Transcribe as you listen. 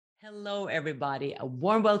Hello, everybody. A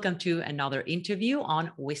warm welcome to another interview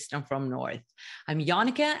on Wisdom from North. I'm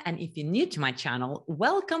Jannike, and if you're new to my channel,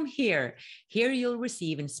 welcome here. Here you'll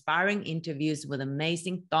receive inspiring interviews with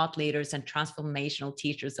amazing thought leaders and transformational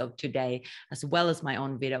teachers of today, as well as my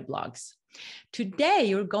own video blogs. Today,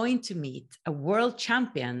 you're going to meet a world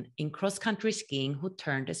champion in cross-country skiing who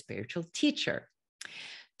turned a spiritual teacher.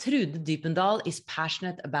 Trude Dybendahl is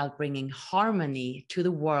passionate about bringing harmony to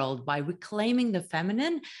the world by reclaiming the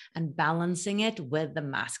feminine and balancing it with the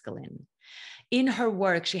masculine. In her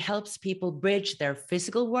work, she helps people bridge their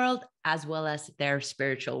physical world as well as their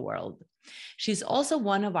spiritual world. She's also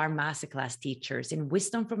one of our masterclass teachers in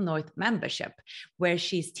Wisdom from North membership, where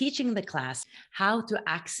she's teaching the class how to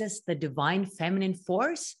access the divine feminine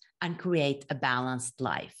force and create a balanced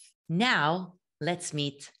life. Now, let's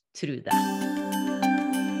meet Trude.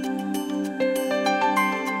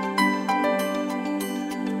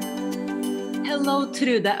 Hello,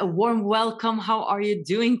 Trude. A warm welcome. How are you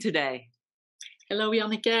doing today? Hello,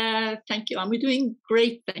 Jannike. Thank you. I'm doing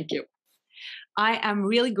great. Thank you. I am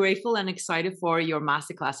really grateful and excited for your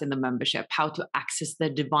masterclass in the membership, how to access the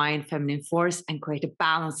divine feminine force and create a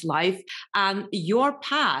balanced life. And your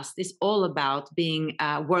past is all about being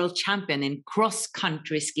a world champion in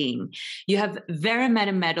cross-country skiing. You have very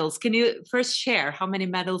many medals. Can you first share how many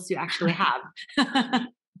medals you actually have?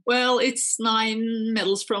 Well, it's 9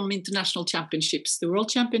 medals from international championships, the world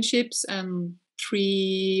championships, and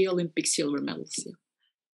 3 Olympic silver medals. Yeah.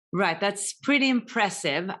 Right, that's pretty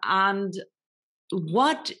impressive. And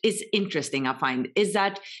what is interesting, I find, is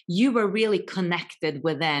that you were really connected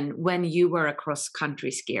within when you were a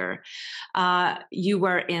cross-country skier. You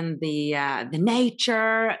were in the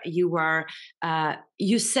nature.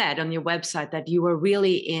 You said on your website that you were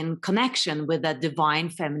really in connection with the divine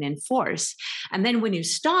feminine force. And then when you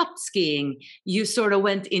stopped skiing, you sort of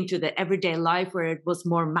went into the everyday life where it was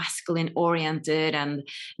more masculine oriented. And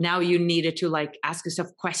now you needed to ask yourself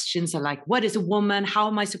questions like, what is a woman? How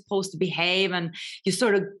am I supposed to behave? And you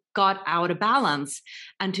sort of got out of balance.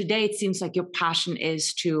 And today it seems like your passion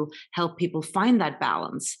is to help people find that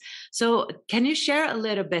balance. So can you share a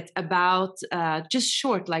little bit about just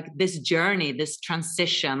short, this journey, this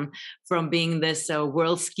transition from being this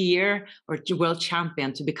world skier or world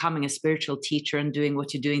champion to becoming a spiritual teacher and doing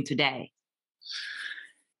what you're doing today?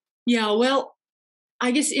 Yeah, well,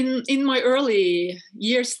 I guess in my early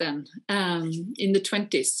years then, in the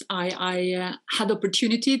 20s, I had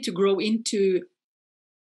opportunity to grow into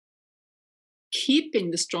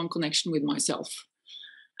keeping the strong connection with myself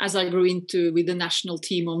as I grew into with the national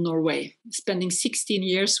team of Norway, spending 16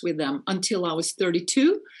 years with them until I was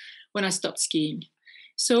 32 when I stopped skiing.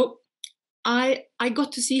 So I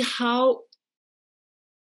got to see how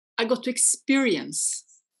I got to experience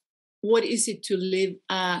what is it to live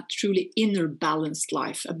a truly inner balanced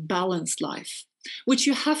life, a balanced life, which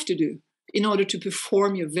you have to do in order to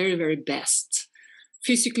perform your very, very best,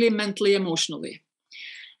 physically, mentally, emotionally.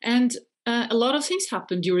 And a lot of things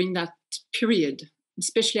happened during that period,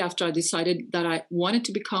 especially after I decided that I wanted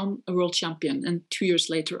to become a world champion. And 2 years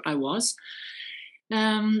later, I was.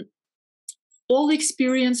 All the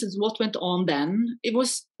experiences, what went on then, it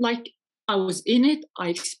was like I was in it, I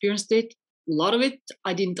experienced it, a lot of it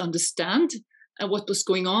I didn't understand what was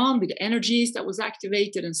going on with the energies that was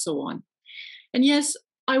activated and so on. And yes,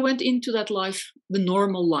 I went into that life, the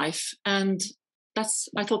normal life, and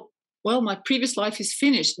I thought, well, my previous life is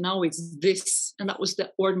finished. Now it's this. And that was the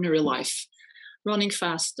ordinary life, running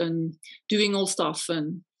fast and doing all stuff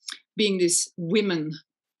and being this woman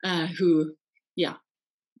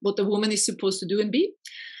what a woman is supposed to do and be.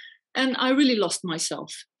 And I really lost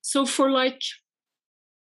myself. So for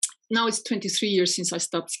now it's 23 years since I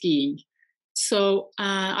stopped skiing. So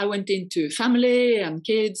I went into family and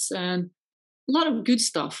kids and a lot of good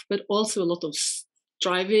stuff, but also a lot of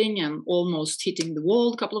driving and almost hitting the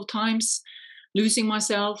wall a couple of times, losing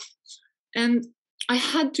myself. And I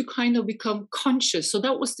had to kind of become conscious. So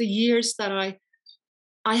that was the years that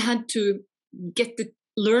I had to get the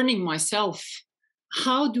learning myself.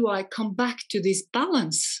 How do I come back to this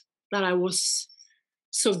balance that I was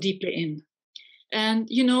so deeply in? And,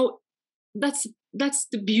 that's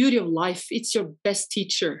the beauty of life. It's your best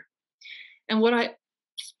teacher. And one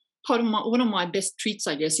of my best traits,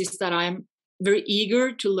 I guess, is that I'm very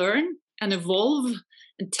eager to learn and evolve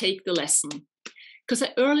and take the lesson. Because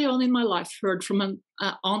I early on in my life heard from an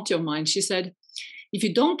auntie of mine, she said, if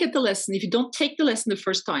you don't get the lesson, if you don't take the lesson the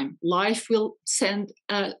first time, life will send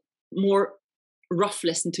a more rough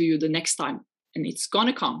lesson to you the next time, and it's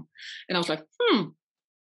gonna come. And I was like,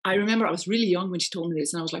 I remember I was really young when she told me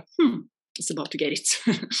this, and I was like, it's about to get it.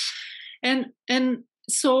 and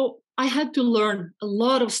so I had to learn a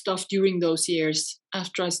lot of stuff during those years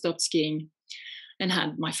after I stopped skiing and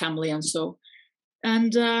had my family and so.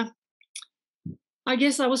 And I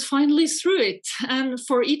guess I was finally through it. And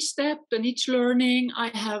for each step and each learning,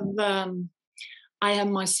 I have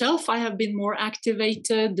myself, I have been more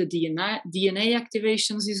activated. The DNA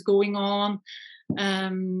activations is going on.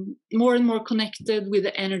 More and more connected with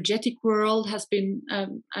the energetic world has been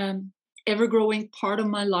ever-growing part of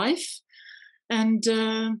my life. And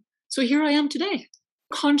so here I am today,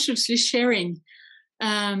 consciously sharing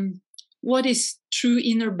what is true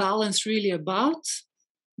inner balance really about,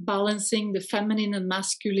 balancing the feminine and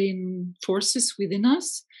masculine forces within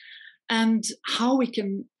us, and how we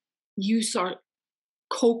can use our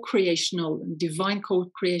co-creational and divine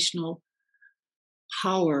co-creational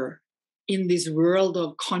power in this world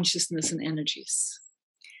of consciousness and energies.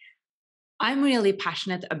 I'm really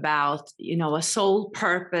passionate about, a soul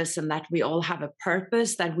purpose, and that we all have a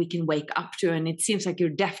purpose that we can wake up to. And it seems like you're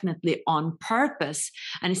definitely on purpose.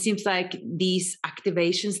 And it seems like these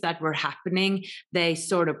activations that were happening, they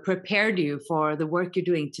sort of prepared you for the work you're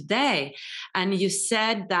doing today. And you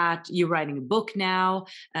said that you're writing a book now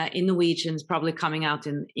in Norwegian, it's probably coming out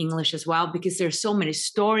in English as well, because there's so many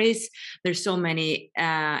stories, there's so many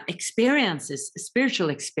experiences, spiritual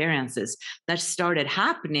experiences that started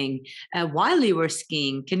happening while you were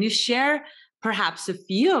skiing. Can you share perhaps a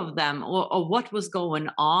few of them, or what was going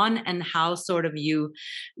on and how sort of you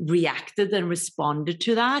reacted and responded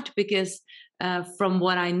to that? Because from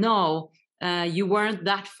what I know, you weren't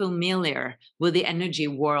that familiar with the energy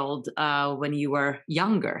world when you were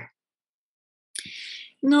younger.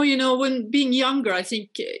 No, when being younger, I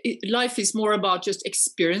think life is more about just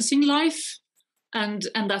experiencing life, and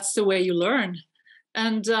that's the way you learn.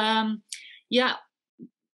 And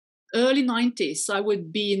early 90s, I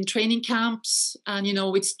would be in training camps, and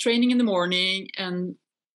it's training in the morning and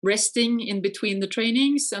resting in between the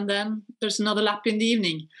trainings, and then there's another lap in the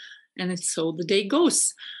evening, and it's so the day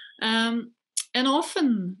goes. And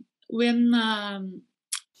often when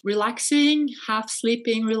relaxing, half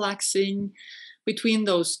sleeping, relaxing between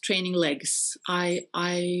those training legs, I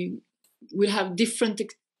would have different.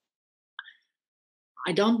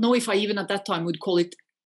 I don't know if I even at that time would call it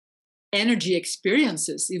energy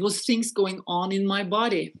experiences. It was things going on in my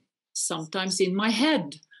body, sometimes in my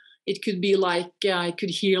head. It could be like I could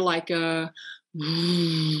hear like a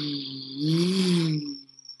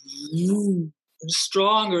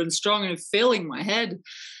stronger and stronger and filling my head,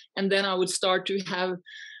 and then I would start to have,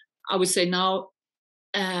 I would say now,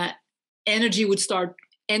 energy would start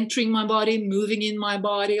entering my body, moving in my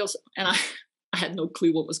body, and I had no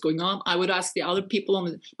clue what was going on. I would ask the other people,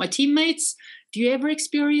 my teammates, do you ever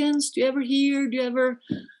experience? Do you ever hear? Do you ever?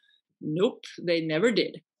 Nope, they never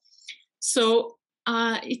did. So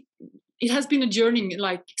it has been a journey,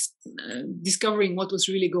 like discovering what was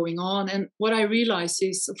really going on. And what I realized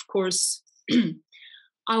is, of course,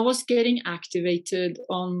 I was getting activated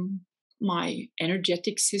on my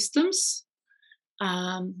energetic systems,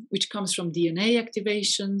 which comes from DNA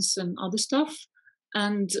activations and other stuff.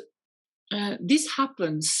 And this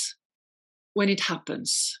happens when it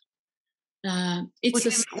happens. What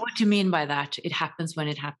do you mean by that? It happens when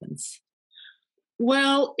it happens.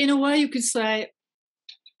 Well, in a way, you could say,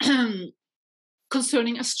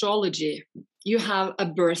 concerning astrology, you have a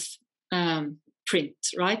birth print,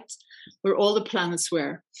 right, where all the planets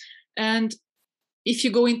were. And if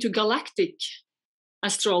you go into galactic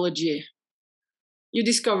astrology, you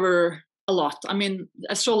discover a lot. I mean,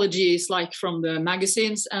 astrology is like from the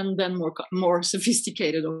magazines, and then more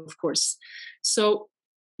sophisticated, of course. So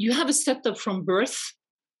you have a setup from birth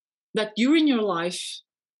that during your life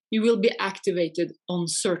you will be activated on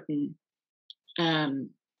certain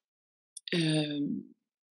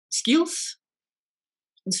skills,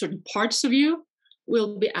 and certain parts of you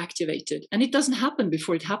will be activated. And it doesn't happen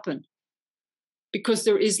before it happened, because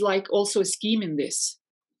there is like also a scheme in this.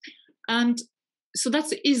 And so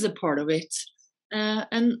that is a part of it.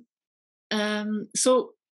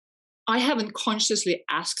 So I haven't consciously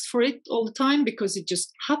asked for it all the time, because it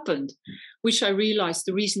just happened, which I realized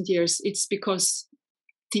the recent years, it's because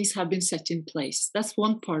things have been set in place. That's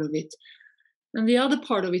one part of it. And the other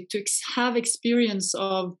part of it, to have experience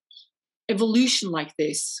of evolution like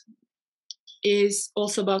this, is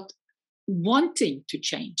also about wanting to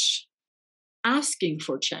change, asking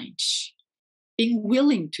for change, being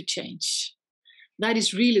willing to change. That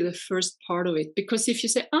is really the first part of it. Because if you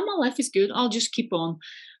say, oh, my life is good, I'll just keep on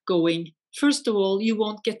going. First of all, you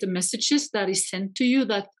won't get the messages that is sent to you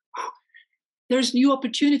that there's new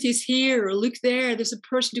opportunities here, or look there, there's a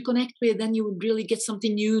person to connect with, then you would really get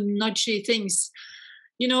something new, nudgy things.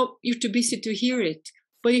 You're too busy to hear it.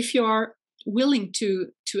 But if you are willing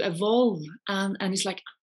to evolve, and it's like,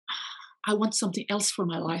 I want something else for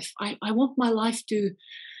my life. I want my life to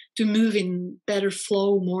move in better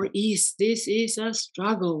flow, more ease. This is a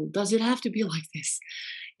struggle. Does it have to be like this?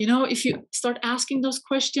 If you start asking those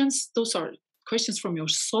questions, those are questions from your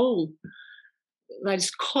soul that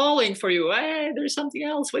is calling for you. Hey, there's something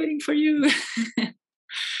else waiting for you.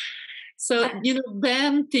 So,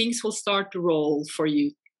 then things will start to roll for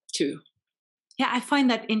you too. Yeah, I find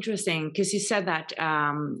that interesting because you said that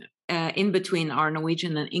in between our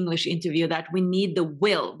Norwegian and English interview that we need the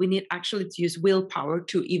will. We need actually to use willpower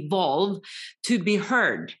to evolve, to be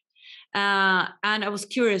heard. And I was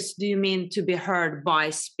curious, do you mean to be heard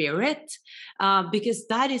by spirit? Because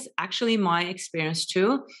that is actually my experience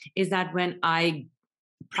too, is that when I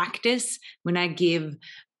practice, when I give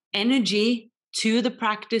energy to the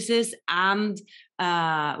practices and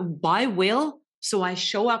by will, so I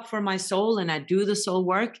show up for my soul and I do the soul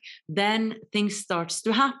work, then things starts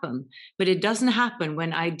to happen. But it doesn't happen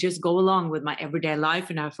when I just go along with my everyday life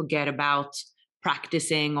and I forget about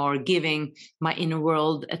practicing or giving my inner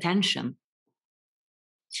world attention.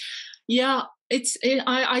 Yeah,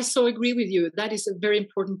 I so agree with you. That is a very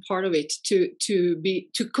important part of it,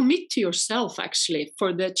 to commit to yourself actually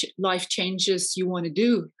for the life changes you want to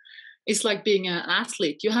do. It's like being an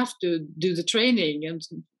athlete. You have to do the training, and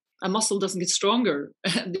a muscle doesn't get stronger.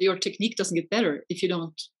 Your technique doesn't get better if you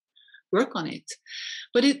don't work on it.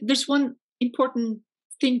 But there's one important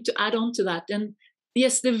thing to add on to that. And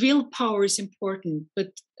yes, the willpower is important, but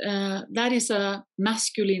that is a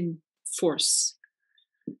masculine force.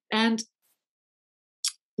 And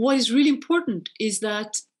what is really important is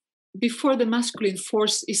that before the masculine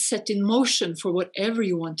force is set in motion for whatever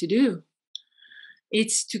you want to do,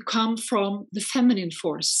 it's to come from the feminine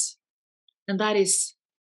force. And that is,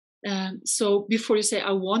 so before you say,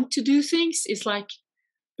 I want to do things, it's like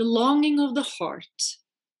the longing of the heart,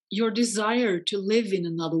 your desire to live in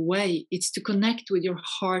another way. It's to connect with your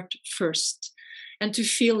heart first and to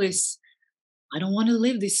feel this, I don't want to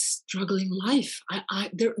live this struggling life.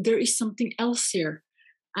 There is something else here.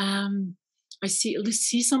 I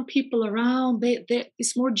see some people around.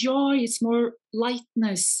 It's more joy. It's more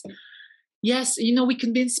lightness. Yes, we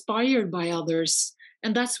can be inspired by others,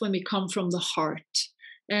 and that's when we come from the heart.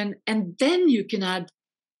 And then you can add,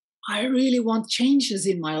 I really want changes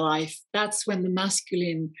in my life. That's when the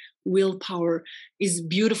masculine willpower is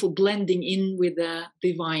beautiful, blending in with the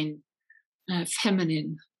divine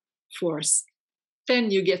feminine force. Then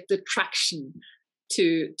you get the traction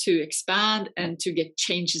to expand and to get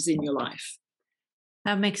changes in your life.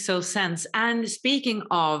 That makes so sense. And speaking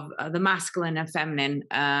of the masculine and feminine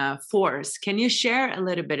force, can you share a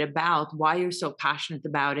little bit about why you're so passionate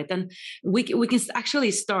about it? And we can actually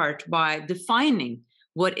start by defining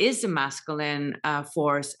what is the masculine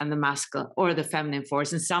force and the feminine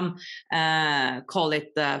force. And some call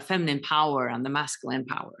it the feminine power and the masculine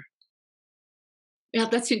power. Yeah,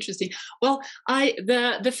 that's interesting. Well,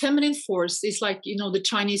 the feminine force is like, the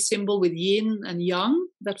Chinese symbol with yin and yang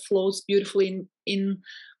that flows beautifully in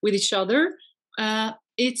with each other.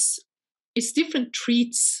 It's different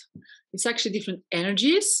treats. It's actually different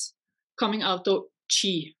energies coming out of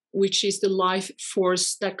qi, which is the life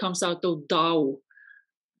force that comes out of Dao,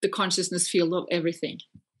 the consciousness field of everything.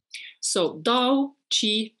 So Dao,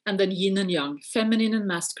 qi, and then yin and yang, feminine and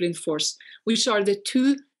masculine force, which are the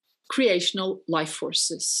two creational life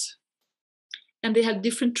forces, and they have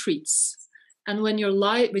different traits. And when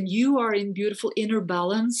you are in beautiful inner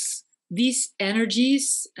balance, these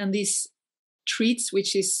energies and these traits,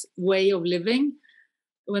 which is way of living,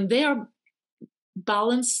 when they are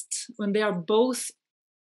balanced, when they are both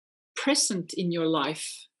present in your life,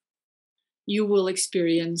 you will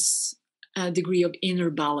experience a degree of inner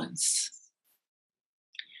balance.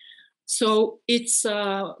 So it's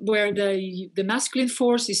where the masculine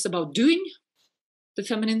force is about doing, the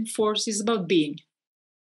feminine force is about being.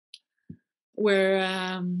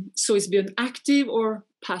 So it's being active or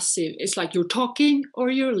passive. It's like you're talking or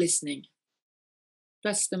you're listening.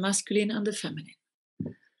 That's the masculine and the feminine.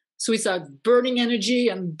 So it's a burning energy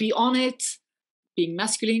and be on it, being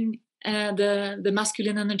masculine, the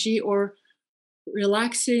masculine energy, or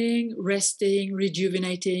relaxing, resting,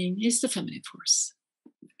 rejuvenating is the feminine force.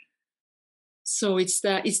 So it's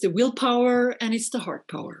the willpower and it's the heart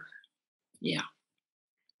power. Yeah.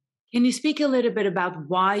 Can you speak a little bit about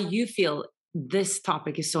why you feel this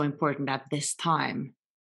topic is so important at this time?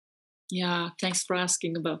 Yeah, thanks for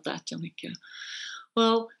asking about that, Jannicke.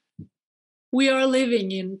 Well, we are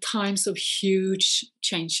living in times of huge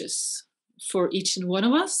changes for each and one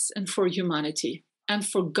of us and for humanity and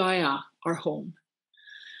for Gaia, our home.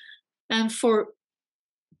 And for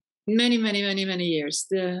many, many, many, many years,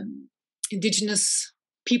 the indigenous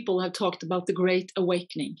people have talked about the Great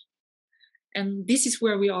Awakening. And this is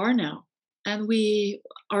where we are now. And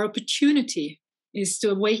our opportunity is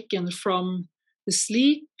to awaken from the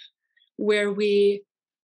sleep where we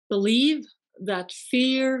believe that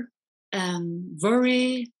fear and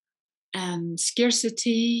worry and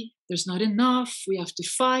scarcity, there's not enough, we have to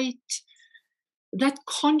fight. That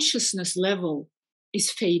consciousness level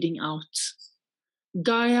is fading out.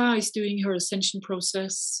 Gaia is doing her ascension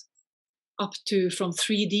process up to from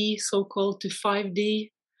 3D, so-called, to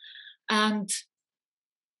 5D. And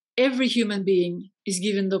every human being is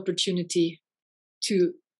given the opportunity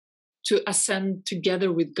to ascend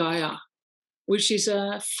together with Gaia, which is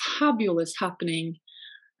a fabulous happening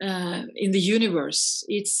in the universe.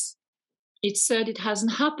 It's said it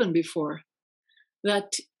hasn't happened before,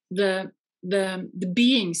 that the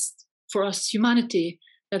beings, for us, humanity,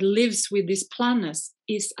 that lives with this planet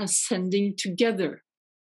is ascending together,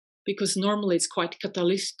 because normally it's quite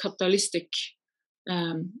catalytic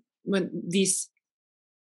when these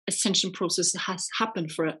ascension processes happen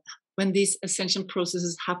for a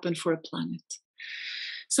planet.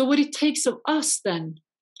 So what it takes of us then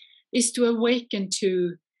is to awaken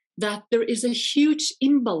to that there is a huge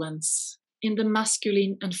imbalance in the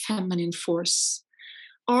masculine and feminine force.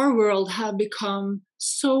 Our world have become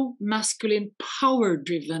so masculine,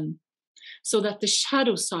 power-driven, so that the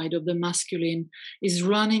shadow side of the masculine is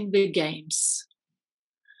running the games.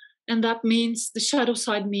 And that means, the shadow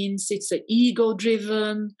side means it's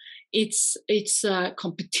ego-driven, it's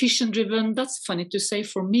competition-driven. That's funny to say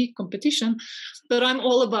for me, competition, but I'm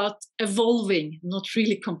all about evolving, not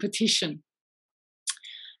really competition.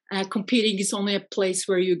 Competing is only a place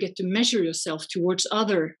where you get to measure yourself towards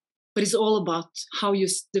other, but it's all about how you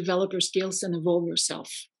develop your skills and evolve yourself.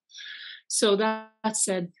 So that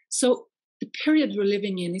said, so the period we're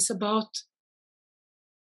living in is about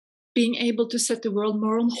being able to set the world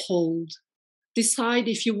more on hold. Decide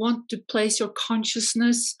if you want to place your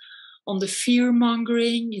consciousness on the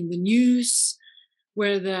fear-mongering in the news,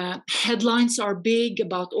 where the headlines are big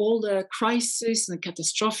about all the crises and the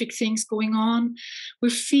catastrophic things going on. We're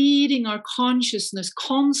feeding our consciousness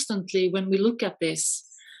constantly when we look at this,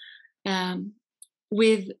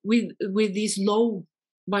 with these low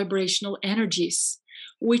vibrational energies,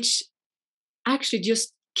 which actually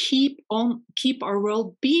just keep our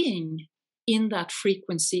world being in that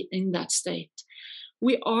frequency, in that state.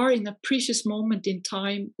 We are in a precious moment in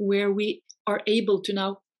time where we are able to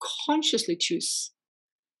now consciously choose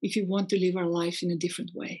if we want to live our life in a different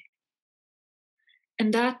way.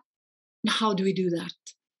 And that, how do we do that?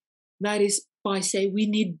 That is by saying we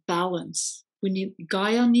need balance.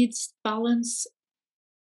 Gaia needs balance.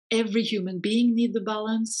 Every human being needs the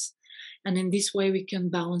balance. And in this way, we can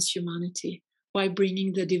balance humanity by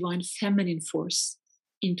bringing the divine feminine force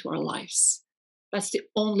into our lives. That's the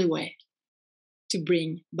only way to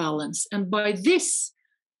bring balance. And by this,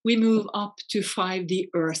 we move up to 5D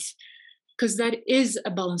Earth, because that is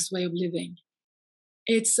a balanced way of living.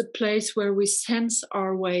 It's a place where we sense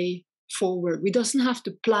our way forward. We doesn't have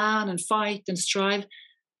to plan and fight and strive,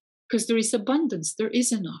 because there is abundance, there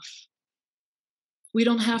is enough. We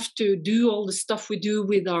don't have to do all the stuff we do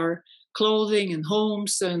with our clothing and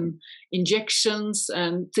homes and injections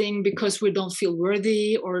and things because we don't feel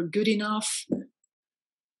worthy or good enough.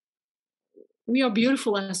 We are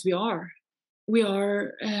beautiful as we are. We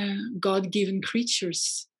are God-given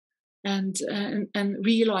creatures, and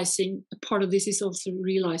realizing a part of this is also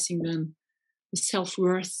realizing then the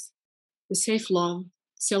self-worth, the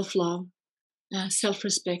self-love,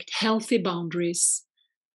 self-respect, healthy boundaries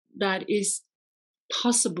that is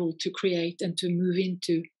possible to create and to move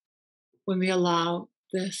into when we allow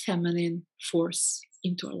the feminine force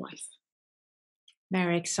into our life.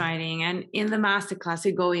 Very exciting. And in the masterclass,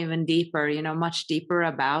 you go even deeper, much deeper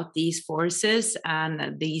about these forces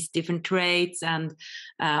and these different traits. And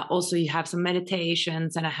also you have some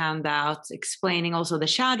meditations and a handout explaining also the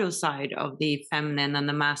shadow side of the feminine and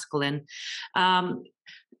the masculine.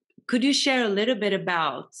 Could you share a little bit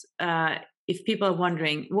about, if people are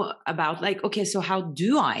wondering about, like, okay, so how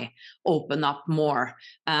do I open up more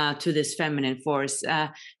to this feminine force?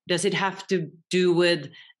 Does it have to do with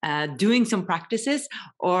doing some practices,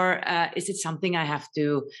 or is it something I have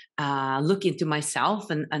to look into myself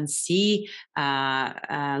and see,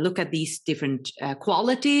 look at these different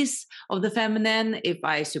qualities of the feminine? If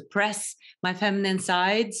I suppress my feminine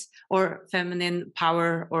sides or feminine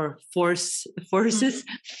power or forces,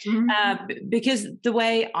 because the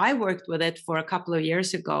way I worked with it for a couple of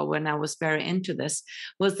years ago when I was very into this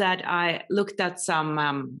was that I looked at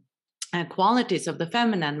some qualities of the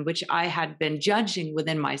feminine, which I had been judging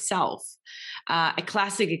within myself. A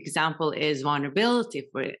classic example is vulnerability,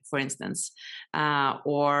 for instance,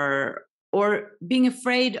 or being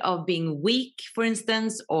afraid of being weak, for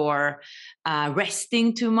instance, or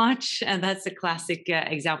resting too much, and that's a classic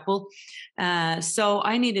example. So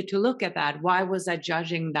I needed to look at that. Why was I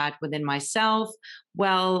judging that within myself?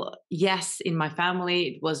 Well, yes, in my family,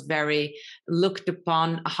 it was very looked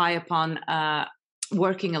upon, high upon.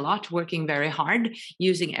 Working a lot, working very hard,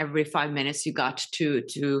 using every 5 minutes you got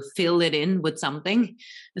to fill it in with something.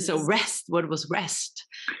 Yes. So rest, what was rest?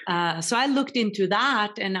 So I looked into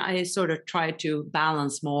that, and I sort of tried to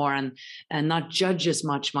balance more and not judge as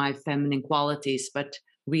much my feminine qualities, but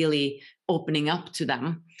really opening up to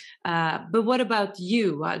them. But what about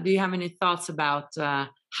you? Do you have any thoughts about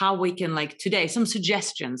how we can, like today, some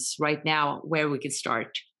suggestions right now where we could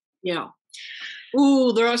start? Yeah.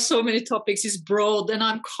 Oh, there are so many topics. It's broad, and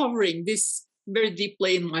I'm covering this very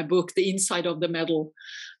deeply in my book, The Inside of the Medal,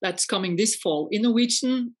 that's coming this fall in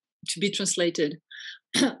Norwegian to be translated.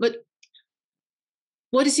 But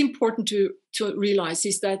what is important to realize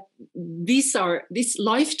is that this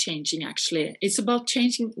life-changing, actually. It's about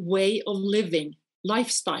changing way of living,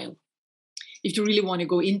 lifestyle, if you really want to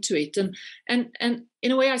go into it. And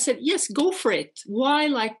in a way I said, yes, go for it. Why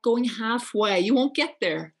like going halfway? You won't get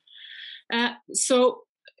there. So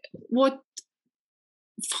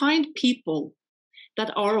find people that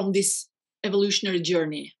are on this evolutionary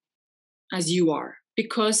journey as you are,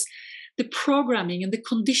 because the programming and the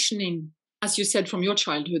conditioning, as you said, from your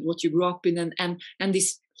childhood, what you grew up in, and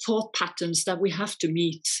these thought patterns that we have to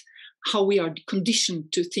meet, how we are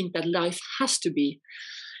conditioned to think that life has to be.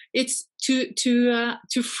 It's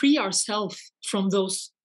to free ourselves from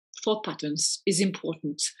those thought patterns is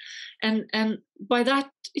important. And by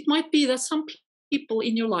that, it might be that some people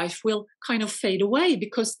in your life will kind of fade away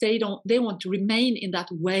because they want to remain in that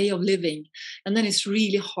way of living. And then it's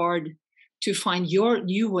really hard to find your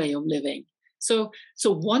new way of living. So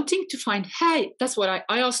wanting to find, hey, that's what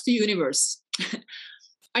I asked the universe.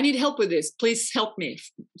 I need help with this. Please help me.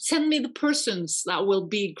 Send me the persons that will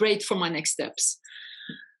be great for my next steps.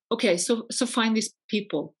 Okay, so find these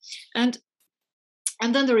people. And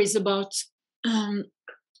then there is about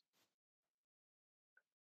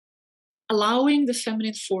allowing the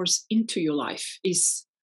feminine force into your life. It's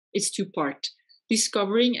two-part.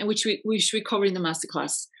 Discovering, and which we cover in the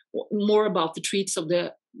masterclass, more about the traits of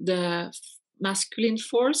the masculine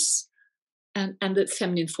force and the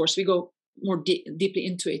feminine force. We go more deeply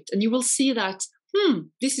into it, and you will see that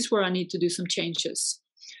this is where I need to do some changes,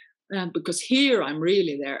 because here I'm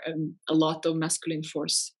really there, a lot of masculine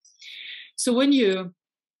force. So when you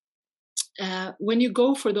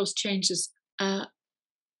go for those changes,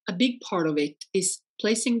 a big part of it is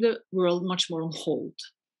placing the world much more on hold,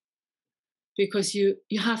 because you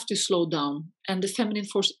have to slow down, and the feminine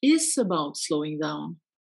force is about slowing down,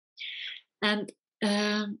 and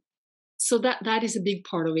so that is a big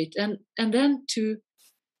part of it, and then to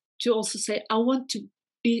also say, I want to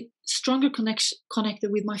be stronger connected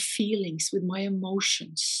with my feelings, with my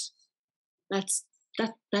emotions. That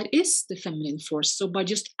is the feminine force. So by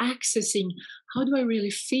just accessing, how do I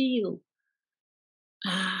really feel?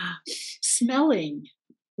 Smelling,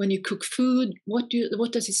 when you cook food, what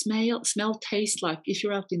does it smell, taste like? If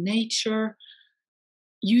you're out in nature,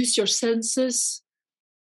 use your senses,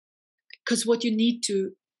 because what you need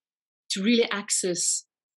to really access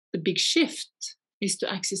the big shift is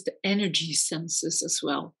to access the energy senses as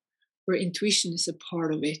well, where intuition is a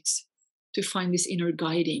part of it, to find this inner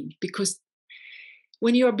guiding. Because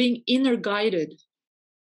when you are being inner guided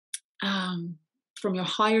from your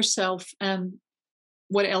higher self and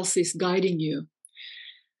what else is guiding you,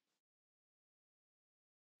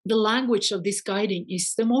 the language of this guiding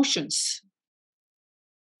is the emotions.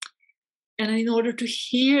 And in order to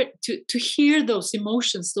hear those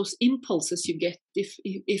emotions, those impulses you get,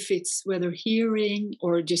 if it's whether hearing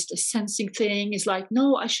or just a sensing thing, is like,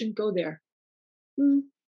 no, I shouldn't go there.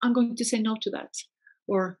 I'm going to say no to that.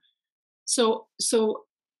 Or so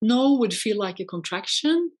no would feel like a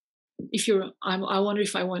contraction. I wonder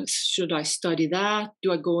if should I study that?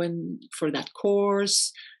 Do I go in for that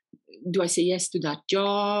course? Do I say yes to that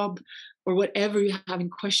job? Or whatever you have in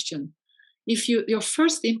question. If your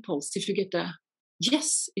first impulse, if you get a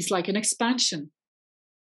yes, it's like an expansion,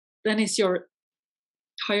 then it's your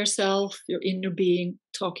higher self, your inner being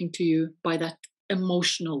talking to you by that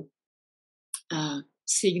emotional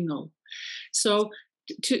signal. So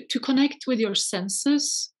to connect with your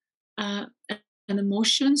senses and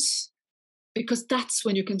emotions, because that's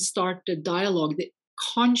when you can start the dialogue, the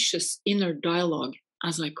conscious inner dialogue,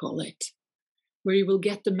 as I call it. where you will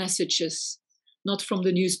get the messages, not from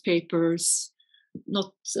the newspapers,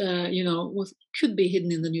 not, what could be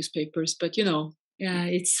hidden in the newspapers, but,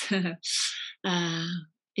 it's,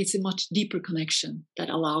 it's a much deeper connection that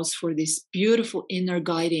allows for this beautiful inner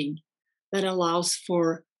guiding, that allows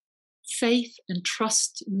for faith and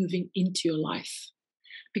trust moving into your life,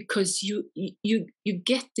 because you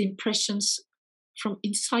get the impressions from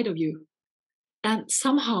inside of you, and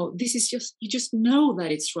somehow this is just, you just know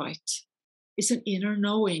that it's right. It's an inner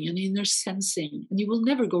knowing, an inner sensing, and you will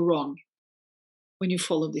never go wrong when you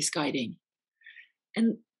follow this guiding.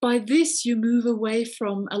 And by this you move away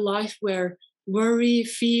from a life where worry,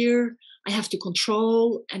 fear, I have to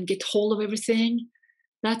control and get hold of everything.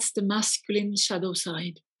 That's the masculine shadow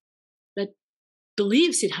side that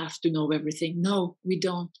believes it has to know everything. No, we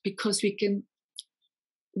don't, because we can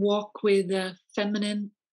walk with the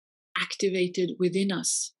feminine activated within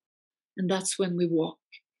us. And that's when we walk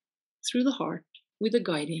through the heart with the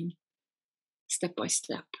guiding, step by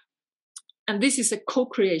step. And this is a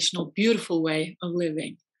co-creational, beautiful way of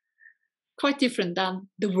living. Quite different than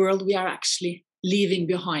the world we are actually leaving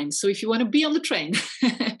behind. So if you want to be on the train,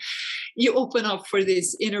 you open up for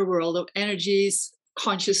this inner world of energies,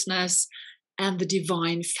 consciousness, and the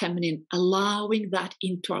divine feminine, allowing that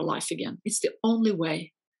into our life again. It's the only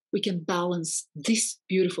way we can balance this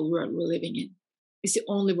beautiful world we're living in. It's the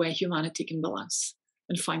only way humanity can balance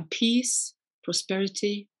and find peace,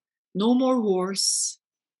 prosperity, no more wars,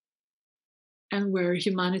 and where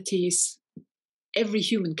humanity is, every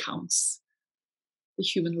human counts. The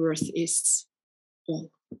human worth is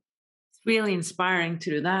all. It's really inspiring to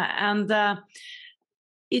do that. And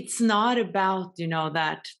it's not about,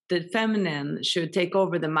 that the feminine should take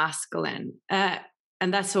over the masculine.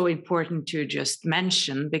 And that's so important to just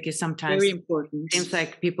mention, because sometimes very important. It seems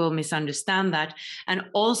like people misunderstand that. And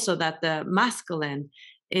also that the masculine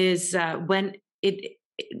is when it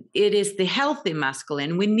is the healthy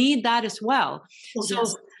masculine. We need that as well. Oh, so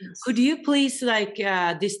yes. Could you please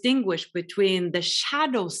distinguish between the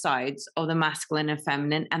shadow sides of the masculine and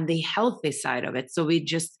feminine and the healthy side of it, so we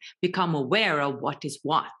just become aware of what is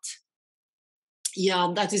what?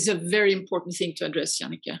 Yeah, that is a very important thing to address,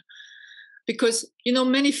 Jannike. Because,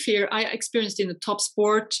 many fear, I experienced in the top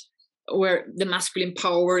sport where the masculine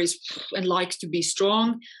power is and likes to be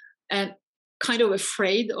strong, and kind of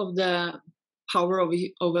afraid of the power of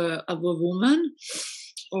a woman.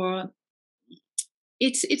 Or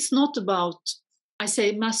it's not about, I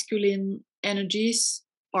say masculine energies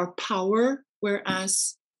are power,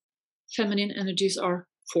 whereas feminine energies are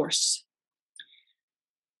force.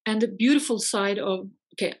 And the beautiful side of,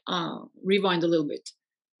 rewind a little bit.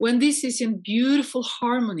 When this is in beautiful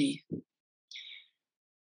harmony,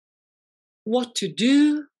 what to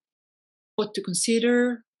do, what to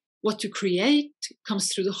consider, what to create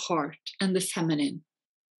comes through the heart and the feminine.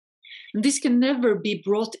 And this can never be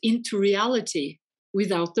brought into reality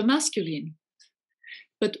without the masculine.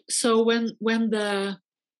 But so when the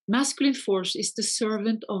masculine force is the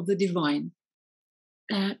servant of the divine,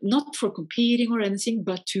 not for competing or anything,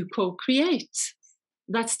 but to co-create.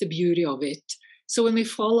 That's the beauty of it. So when we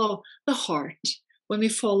follow the heart, when we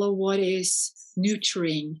follow what is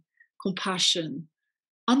nurturing, compassion,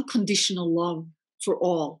 unconditional love for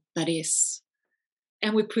all that is,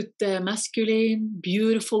 and we put the masculine,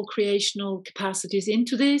 beautiful creational capacities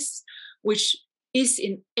into this, which is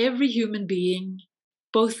in every human being,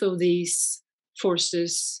 both of these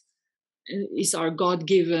forces is our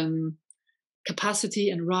God-given capacity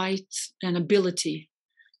and right and ability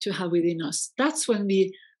to have within us. That's when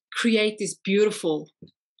we create this beautiful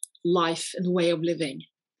life and way of living.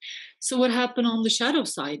 So what happened on the shadow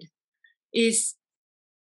side is,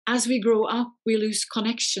 as we grow up, we lose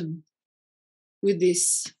connection with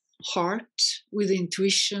this heart, with the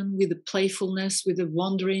intuition, with the playfulness, with the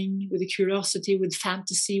wandering, with the curiosity, with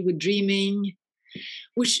fantasy, with dreaming,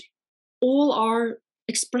 which all are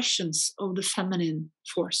expressions of the feminine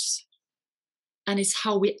force. And it's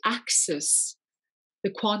how we access the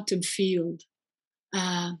quantum field,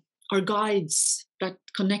 our guides that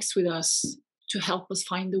connects with us to help us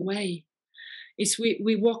find the way. It's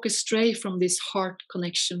we walk astray from this heart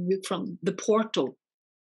connection, from the portal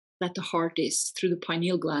that the heart is through the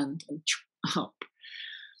pineal gland and up.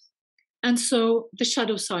 And so the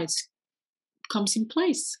shadow sides comes in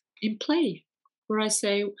play, where I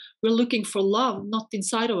say we're looking for love, not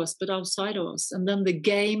inside of us, but outside of us. And then the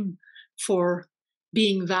game for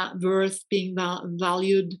being worth, being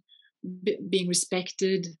valued, being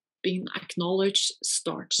respected, being acknowledged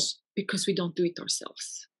starts, because we don't do it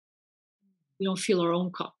ourselves. We don't fill our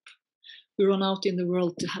own cup. We run out in the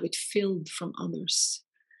world to have it filled from others.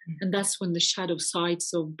 And that's when the shadow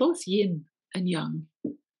sides of both yin and young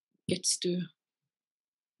gets to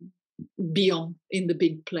be on in the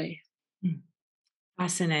big play.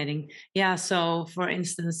 Fascinating. Yeah. So, for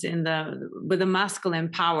instance, with the masculine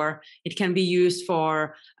power, it can be used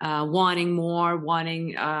for wanting more,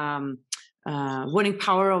 wanting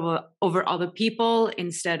power over other people,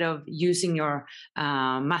 instead of using your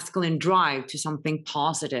masculine drive to something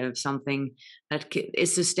positive, something that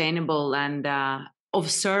is sustainable and of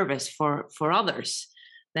service for others.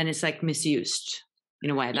 Then it's like misused in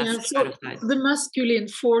a way. That's So the masculine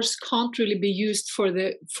force can't really be used for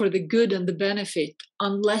the good and the benefit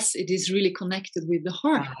unless it is really connected with the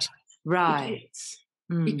heart. Right.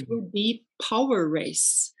 It will be power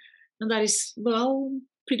race, and that is, well,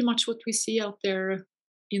 pretty much what we see out there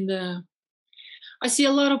I see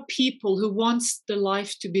a lot of people who wants the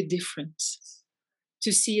life to be different,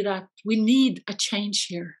 to see that we need a change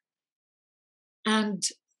here. And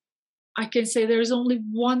I can say there is only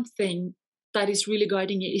one thing that is really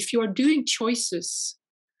guiding you. If you are doing choices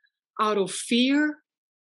out of fear,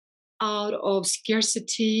 out of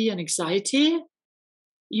scarcity and anxiety,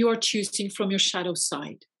 you are choosing from your shadow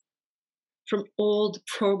side, from old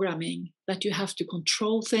programming that you have to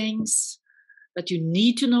control things, that you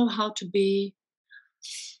need to know how to be.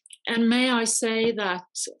 And may I say that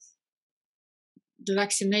the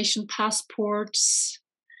vaccination passports,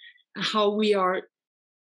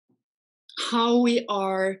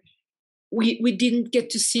 we didn't get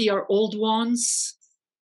to see our old ones.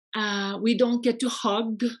 We don't get to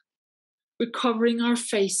hug. We're covering our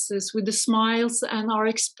faces with the smiles and our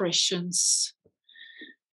expressions.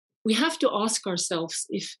 We have to ask ourselves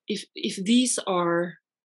if these are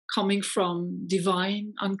coming from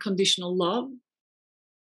divine unconditional love,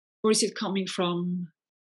 or is it coming from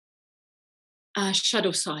a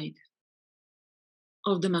shadow side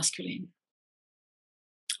of the masculine?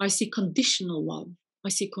 I see conditional love. I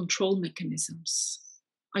see control mechanisms.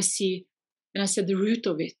 I said the root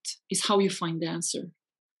of it is how you find the answer.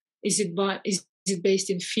 Is it based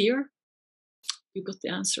in fear? You got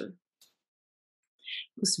the answer.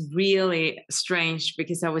 It was really strange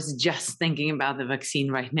because I was just thinking about the vaccine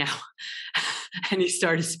right now, and you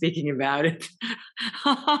started speaking about it.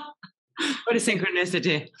 What a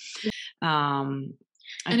synchronicity. And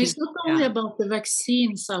it's not only about the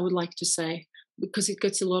vaccines, I would like to say, because it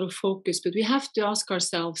gets a lot of focus, but we have to ask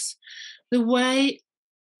ourselves, the way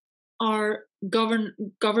our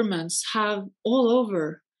governments have all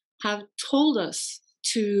over have told us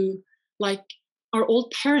to, like, our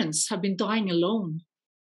old parents have been dying alone.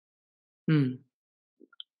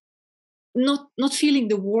 Not feeling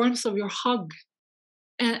the warmth of your hug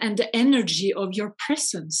and the energy of your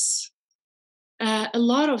presence. A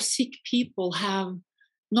lot of sick people have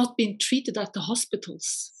not been treated at the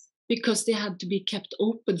hospitals because they had to be kept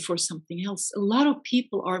open for something else. A lot of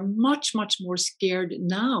people are much, much more scared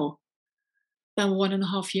now than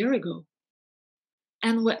 1.5 years ago.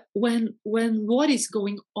 And when what is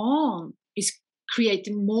going on is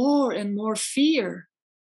creating more and more fear,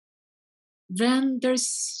 then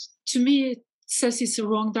to me, it says it's the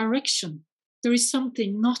wrong direction. There is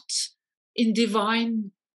something not in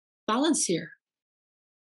divine balance here.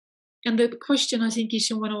 And the question I think each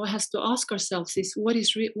one of us has to ask ourselves is, what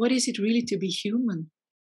is it really to be human?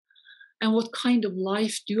 And what kind of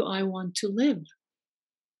life do I want to live?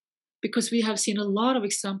 Because we have seen a lot of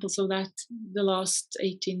examples of that the last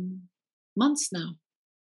 18 months now.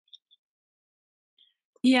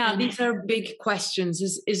 Yeah, these are big questions.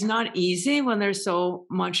 It's not easy when there's so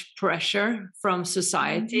much pressure from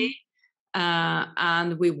society,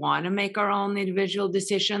 and we want to make our own individual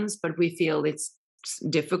decisions, but we feel it's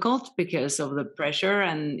difficult because of the pressure,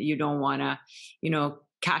 and you don't want to,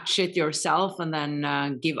 catch it yourself and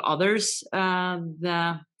then give others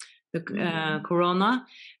the corona.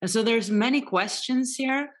 And so there's many questions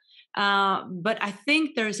here. But I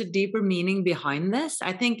think there's a deeper meaning behind this.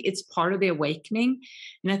 I think it's part of the awakening.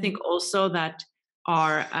 And I think also that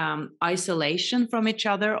our isolation from each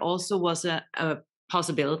other also was a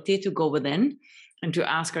possibility to go within and to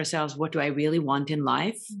ask ourselves, what do I really want in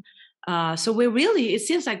life? So it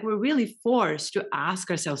seems like we're really forced to ask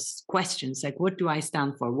ourselves questions like, what do I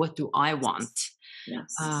stand for? What do I want?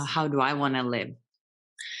 Yes. How do I want to live?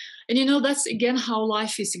 And that's again how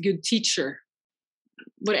life is a good teacher.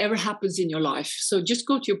 Whatever happens in your life. So just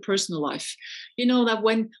go to your personal life. You know that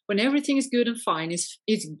when everything is good and fine,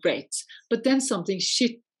 it's great. But then something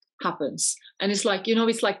shit happens. And it's like,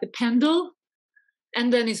 it's like the pendulum.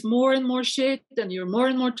 And then it's more and more shit, and you're more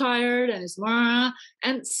and more tired, and it's more.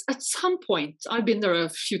 And at some point, I've been there a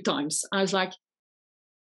few times, I was like,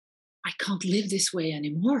 I can't live this way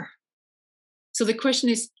anymore. So the question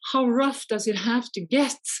is, how rough does it have to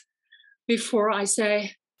get before I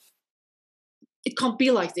say, it can't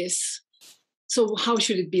be like this. So how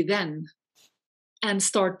should it be then? And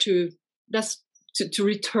start to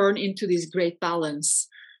return into this great balance.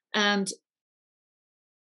 And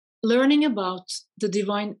learning about the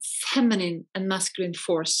divine feminine and masculine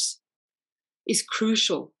force is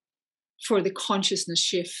crucial for the consciousness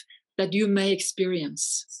shift that you may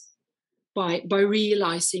experience by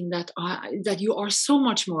realizing that you are so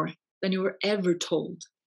much more than you were ever told.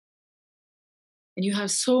 And you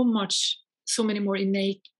have so many more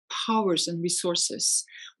innate powers and resources,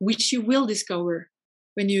 which you will discover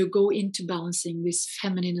when you go into balancing this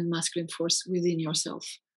feminine and masculine force within yourself.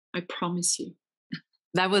 I promise you.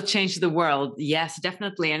 That will change the world. Yes,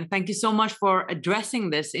 definitely. And thank you so much for addressing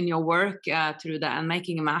this in your work, Trude, and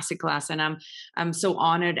making a masterclass. And I'm so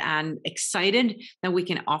honored and excited that we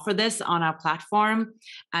can offer this on our platform.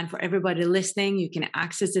 And for everybody listening, you can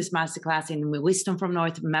access this masterclass in Wisdom from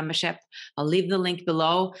North membership. I'll leave the link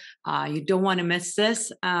below. You don't want to miss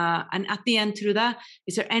this. And at the end, Trude,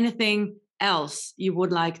 is there anything else you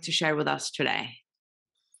would like to share with us today?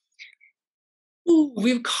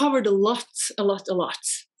 We've covered a lot.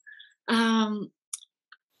 I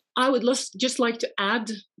would just like to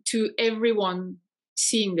add to everyone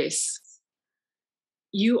seeing this.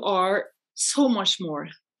 You are so much more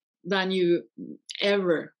than you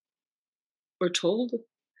ever were told.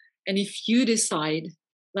 And if you decide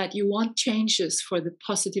that you want changes for the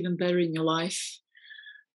positive and better in your life,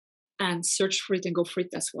 and search for it and go for it,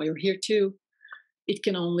 that's why you're here too, it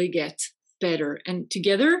can only get better. And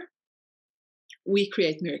together, we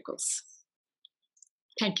create miracles.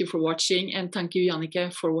 Thank you for watching, and thank you,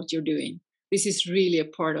 Jannike, for what you're doing. This is really a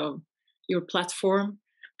part of your platform,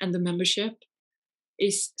 and the membership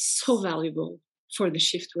is so valuable for the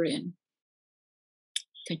shift we're in.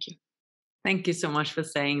 Thank you. Thank you so much for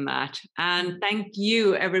saying that. And thank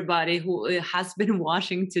you, everybody who has been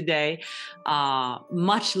watching today.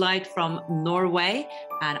 Much light from Norway,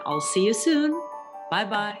 and I'll see you soon.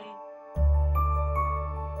 Bye-bye.